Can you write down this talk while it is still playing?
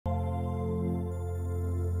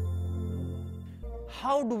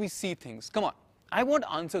How do we see things? Come on. I want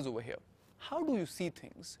answers over here. How do you see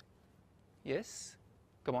things? Yes?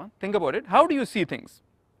 Come on. Think about it. How do you see things?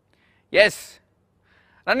 Yes.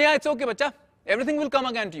 Rania, it's okay, bacha. Everything will come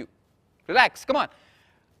again to you. Relax. Come on.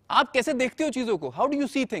 आप कैसे देखते हो चीजों को? How do you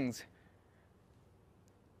see things?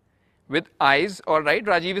 With eyes, all right.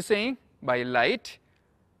 Rajiv is saying by light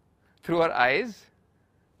through our eyes.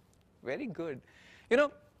 Very good. You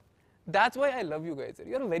know, that's why I love you guys.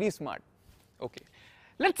 You're very smart. Okay.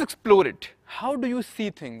 Let's explore it. How do you see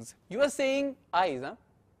things? You are saying eyes, huh?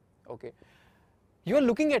 Okay. You are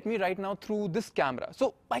looking at me right now through this camera.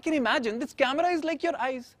 So I can imagine this camera is like your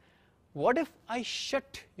eyes. What if I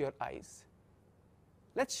shut your eyes?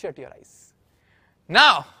 Let's shut your eyes.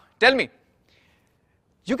 Now, tell me,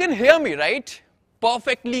 you can hear me, right?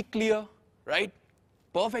 Perfectly clear, right?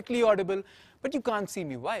 Perfectly audible, but you can't see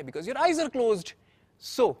me. Why? Because your eyes are closed.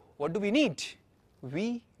 So, what do we need?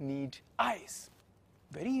 We need eyes.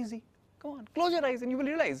 Very easy. Come on, close your eyes and you will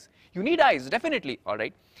realize. You need eyes, definitely, all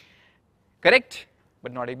right? Correct,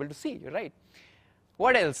 but not able to see, you're right.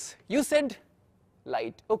 What else? You said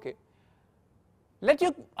light, okay. Let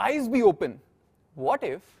your eyes be open. What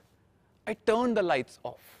if I turn the lights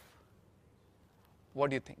off? What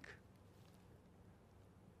do you think?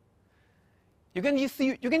 You can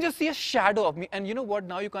just see a shadow of me, and you know what?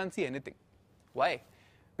 Now you can't see anything. Why?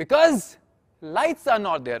 Because lights are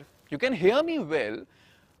not there. You can hear me well,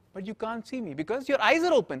 but you can't see me because your eyes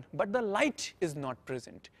are open, but the light is not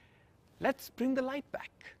present. Let's bring the light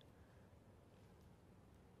back.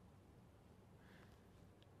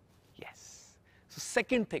 Yes. So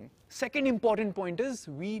second important point is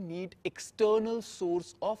we need external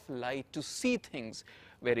source of light to see things.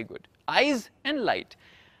 Very good. Eyes and light.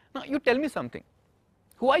 Now you tell me something.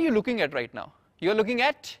 Who are you looking at right now? You're looking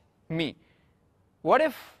at me. What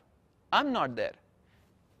if I'm not there?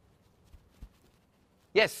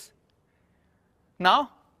 Yes.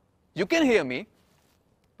 Now you can hear me,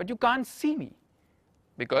 but you can't see me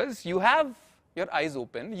because you have your eyes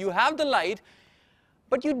open, you have the light,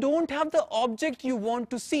 but you don't have the object you want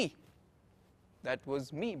to see. That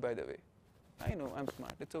was me, by the way. I know, I'm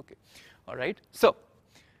smart, it's okay. All right, so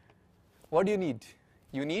what do you need?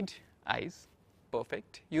 You need eyes,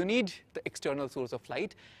 perfect. You need the external source of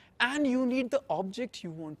light, and you need the object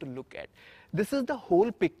you want to look at. This is the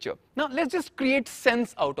whole picture. Now let's just create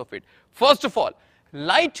sense out of it. First of all,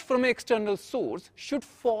 light from an external source should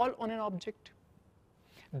fall on an object.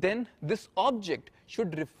 Then this object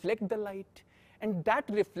should reflect the light, and that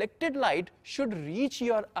reflected light should reach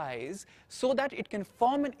your eyes so that it can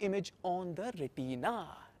form an image on the retina.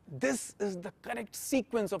 This is the correct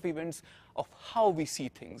sequence of events of how we see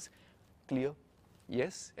things. Clear?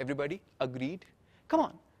 Yes? Everybody? Agreed? Come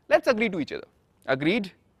on, let's agree to each other.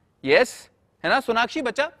 Agreed? Yes? है ना सोनाक्षी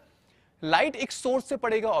बच्चा? Light एक source से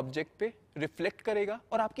पड़ेगा object पे, reflect करेगा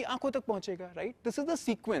और आपकी आंखों तक पहुंचेगा, right? This is the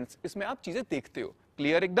sequence. इसमें आप चीजें देखते हो.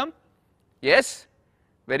 क्लियर एकदम? Yes?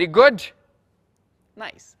 Very good.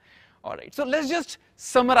 Nice. Alright, so let's just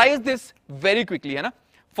summarise this very quickly, है ना?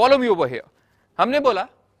 Follow me over here. हमने बोला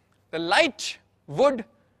the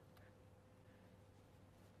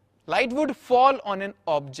light would fall on an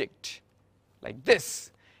object like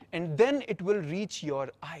this, and then it will reach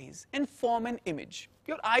your eyes and form an image.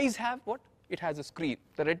 Your eyes have what? It has a screen,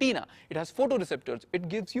 the retina. It has photoreceptors. It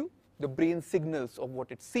gives you the brain signals of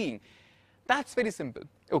what it's seeing. That's very simple.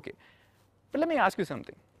 Okay. But let me ask you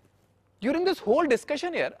something. During this whole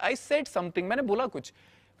discussion here, I said something. मैंने बोला कुछ.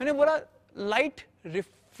 मैंने बोला light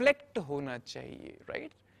reflect होना चाहिए,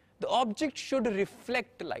 right? The object should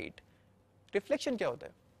reflect light. Reflection क्या होता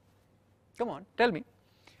है? Come on, tell me.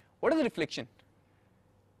 What is reflection?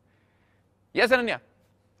 Yes, Ananya.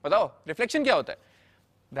 बताओ, reflection क्या होता है?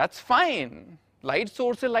 That's fine. Light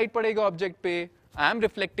source से light पड़ेगा object पे. I am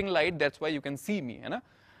reflecting light, that's why you can see me, है ना?